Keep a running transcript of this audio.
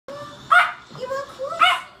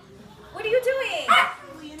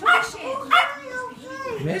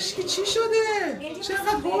مشکی چی شده؟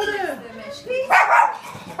 چقدر بوده؟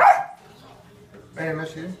 بریم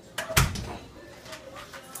مشکی.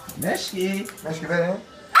 مشکی بریم.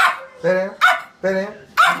 بریم. بریم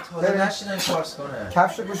نشینن پارس کنه.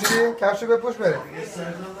 کفش پوشیدی؟ کفش بپوش بریم.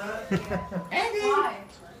 Andy!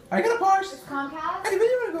 Are you gonna parse? Andy,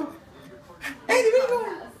 where you wanna go? Andy, where you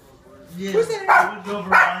going? Yeah, Who's there? I would go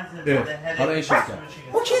Verizon. Yeah. The headache Hold on, you should go.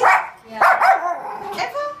 Okay.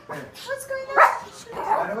 Eva, what's going on?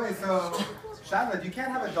 By the way, so Shabbat, you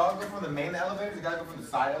can't have a dog go from the main elevator. You gotta go from the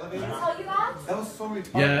side elevator. Did I tell you that? That was so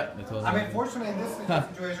retarded. Yeah, they told I mean, me. fortunately, in this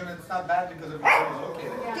situation, it's not bad because of where it's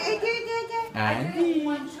located. Andy.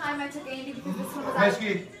 One time I took Andy because this one was out.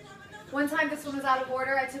 Meshki, One time this one was out of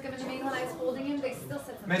order. I took him in the main when I was holding him. They still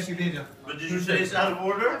said something. Meshki, video. But did you say it's out of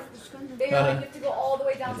order? They were like, you have to go all the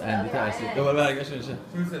way down to the Andy other tersi. end. Yo bak arkadaşlar.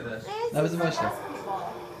 Who said that? Ne bizim başla?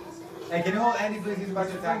 Hey, can you hold Andy, please? He's about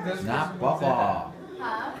to attack this. Ne baba? Huh?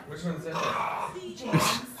 Which one said that? James.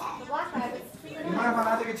 The black guy was You mind if I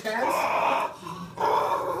not take a chance?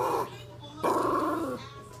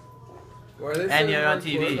 And you're on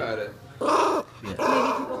TV. Maybe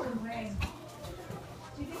people complain.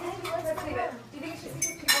 Do you think it's just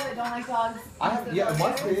because people that don't like dogs? Yeah, it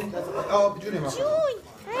must be. That's, oh, Junior. Sorry.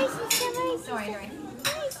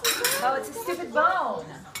 Oh, it's a stupid bone.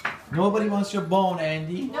 Nobody wants your bone,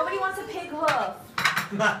 Andy. Nobody wants a pig hoof.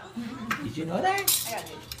 Did you know that? I got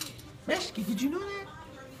you. Meshki, did you know that?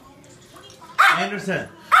 Anderson.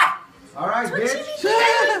 All right, bitch.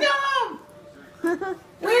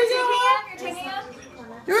 Where you going? You're taking him?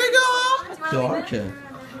 Here we go. Do you wanna leave Dark. it?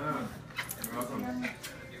 You're welcome.